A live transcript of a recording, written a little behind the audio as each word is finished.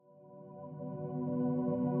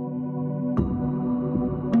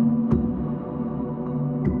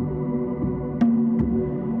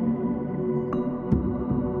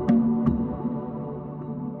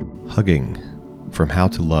Hugging from How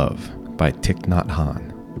to Love by Thich Nhat Hanh.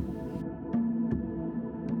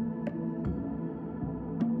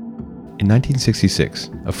 In 1966,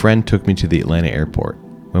 a friend took me to the Atlanta airport.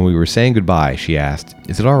 When we were saying goodbye, she asked,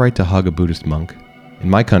 "Is it all right to hug a Buddhist monk?" In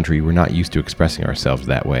my country, we're not used to expressing ourselves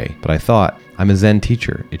that way, but I thought, I'm a Zen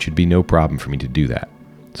teacher, it should be no problem for me to do that.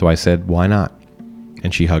 So I said, why not?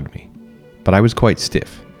 And she hugged me. But I was quite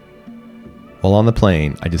stiff. While on the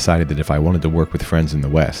plane, I decided that if I wanted to work with friends in the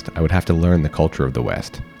West, I would have to learn the culture of the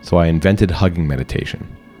West. So I invented hugging meditation.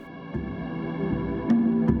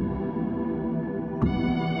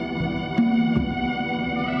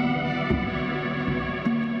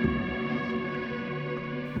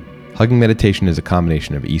 Hugging meditation is a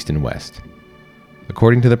combination of East and West.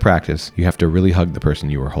 According to the practice, you have to really hug the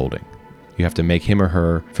person you are holding. You have to make him or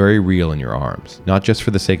her very real in your arms, not just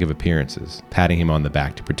for the sake of appearances, patting him on the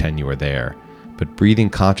back to pretend you are there, but breathing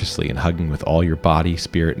consciously and hugging with all your body,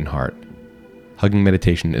 spirit, and heart. Hugging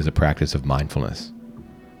meditation is a practice of mindfulness.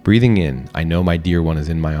 Breathing in, I know my dear one is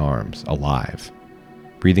in my arms, alive.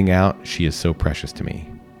 Breathing out, she is so precious to me.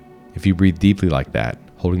 If you breathe deeply like that,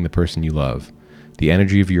 holding the person you love, the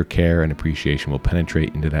energy of your care and appreciation will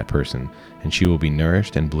penetrate into that person, and she will be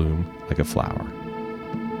nourished and bloom like a flower.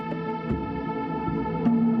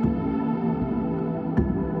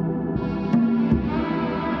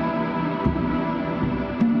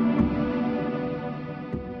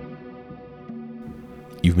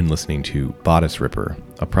 You've been listening to Bodice Ripper,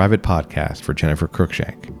 a private podcast for Jennifer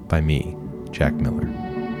Cruikshank by me, Jack Miller.